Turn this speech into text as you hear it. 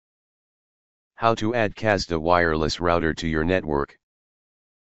How to add Kasda wireless router to your network.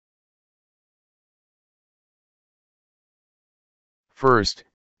 First,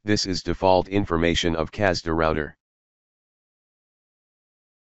 this is default information of Kasda router.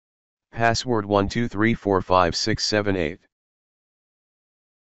 Password 12345678.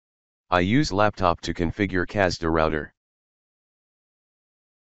 I use laptop to configure Kasda router.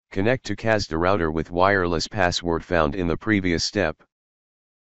 Connect to Kasda router with wireless password found in the previous step.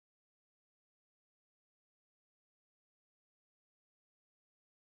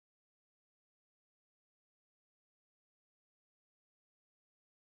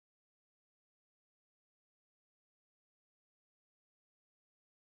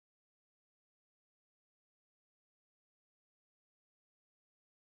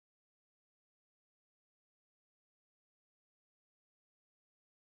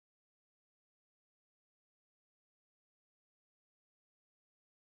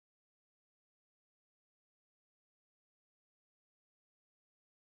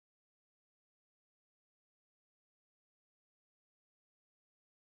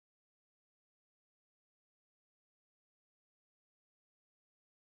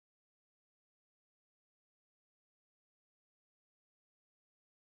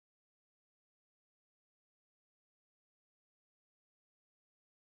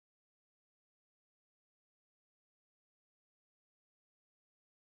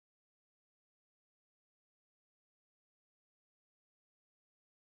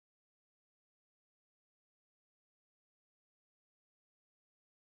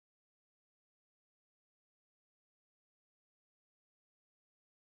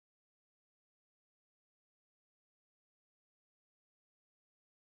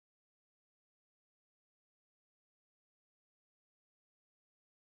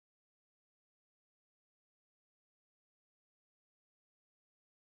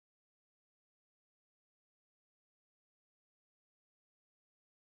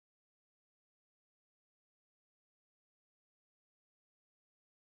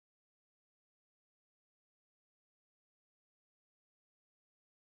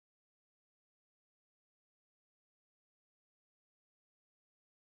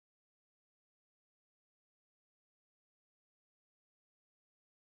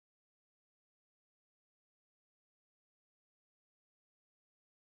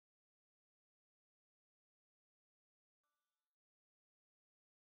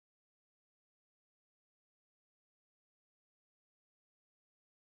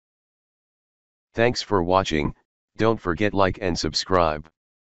 Thanks for watching. Don't forget like and subscribe.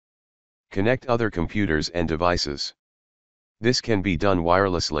 Connect other computers and devices. This can be done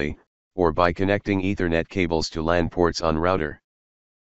wirelessly, or by connecting Ethernet cables to LAN ports on router.